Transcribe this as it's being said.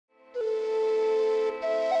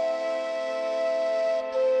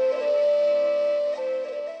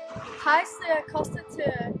MacAlasdair costa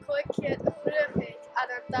Tuath coiciad a Ruaraidh an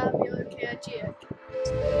 2010.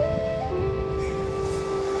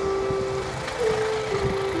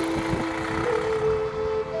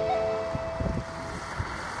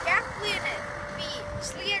 Gach bliana bhí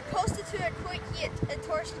Slighe costa Tuath coiciad a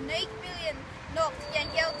tuairt 9 milliún nocht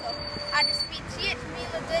dhéanamh agus bhí 3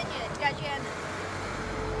 míle duine gaidéanamh.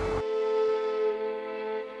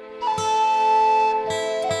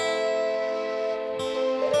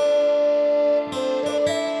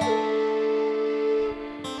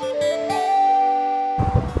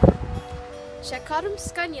 Se cadm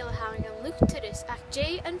scanneal haing an lucht turas ach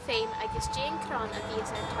Jay an féim agus Jay an crán a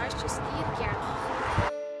bhíos an tarste Slighe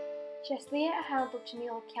gearnach. Se Slighe a handel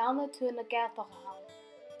tníl ceanna tú na gaaltach a hall.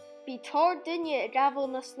 Bhí tóir duine a gabhfuil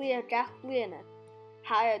na Slighe gach bliana.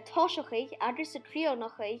 Tá a toiseachaigh agus a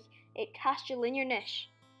tríonachaigh ag caiste linear niis.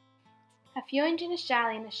 Ha fioin na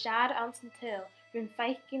stalin na shad an san til run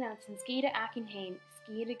feicin an san skide akin hain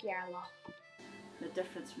skide gearnach. The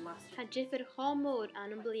difference from last Ha jiffer há mód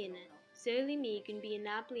an an bliana. Zöli mi gun bí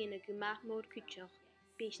na bliana gumach mód cúteach,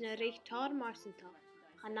 bís na reich tar marsantach,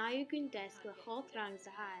 ha náu gun des le chát rang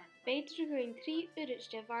sa hae. Beidir ruin 3 urits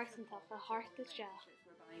varsantach a hart the strach.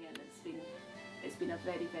 and it's been a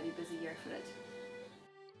very, very busy year for it.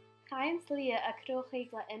 Cain Slighe a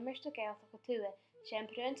crochaig le immers na gealtach a Tuath, sé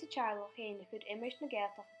prún sa Charlotte chéine chud immers na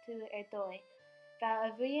gealtach a Tuath dói. Fel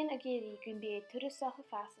a bhuion a géirí gun bí é tuarasach a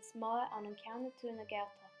fasas má an ceanna Tuath na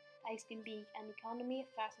gealtach. Eis gun bí an economy a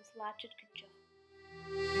fasas láchid cúteach.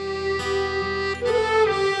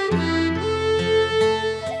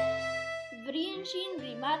 Bhríonn sin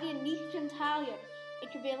bhí Maria nicht an Talion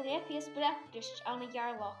ag go bhfuil répias breachtas an a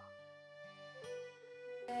gearlach.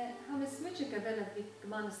 Ha me smutje go bhile bhí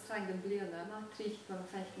gomanna strang an bliana, má trícht go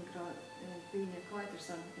feicin bhíine coidir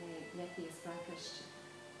san répias breachtas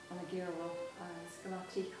an a gearlach as go má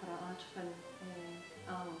trícht chora áitfan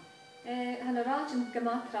an. Han a ráin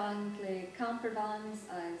gomatrang le campervans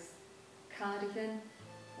as cardigan,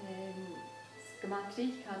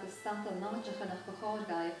 gomatrich had a stand an náteach nach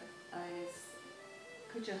goágaibh as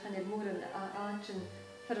cúteach an mór an áin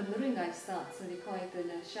for an nuringaibh stat san bhí coid in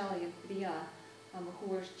a sealaí an bria am a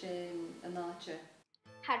chóirt an náte.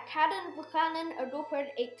 Had cadan bhuchanan a roper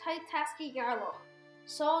ag taid tasci gearlach,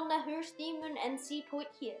 sá na thuairstímun an sí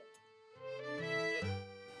coiciad.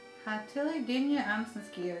 Ha tilly dinne an san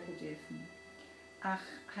skeer gedéfen, ach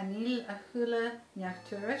hanil a chule neach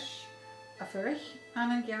turis, a furich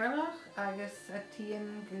an an gearlach agus a tien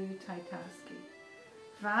gu taitaski.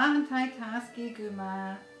 Va an taitaski gu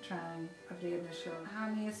ma trang a vrede sjo. Ha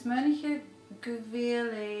mi is munige gu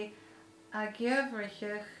vele a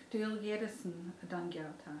gevrich dul jedesen dan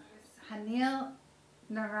geartach. Hanil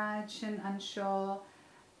na raidsin an sjo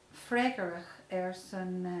fregerich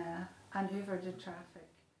san an over de traffic.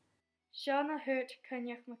 Sean a hurt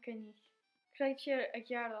cynneach ma cynnig. Creidtir a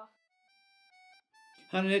gearlach.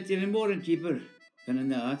 Han het in een morgen keeper van een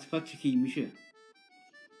naad wat ze chemische.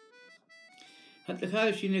 Had de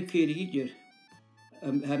huis in een keer hier.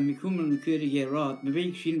 Hebben me komen een keer hier raad, maar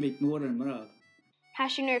weet zien met morgen maar.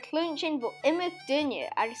 Has sin clunsin bu imime duine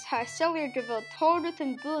agus ha selir go bhfuil tóirt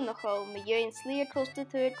an búnachil me dhéon Slighe costa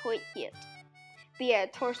Tuath coiciad. Bí a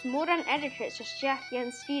tuairt mór an editor sa steach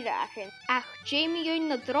an scíre achin, ach Jamie dhéon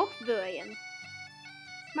na droch bhuain.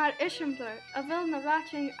 Mar isimpler, a bhfuil na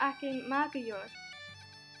ráting acin magajór.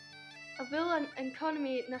 A bhfuil an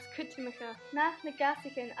economy nas cútimicha, nach na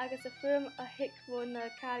gasicin agus a fuam a hicmhó na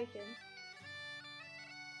caricin.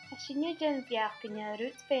 Ha sinne den bheach gunne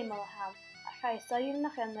rút féimal a ham, a cha saoin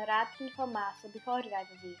nach an na rátin fá más a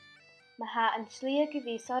bicáirgaid a bhí. Ma ha an Slighe go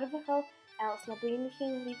bhí sorfachil els na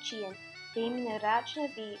blianachin rí tían, féim na ráitna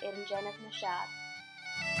bhí ar an genach na sead.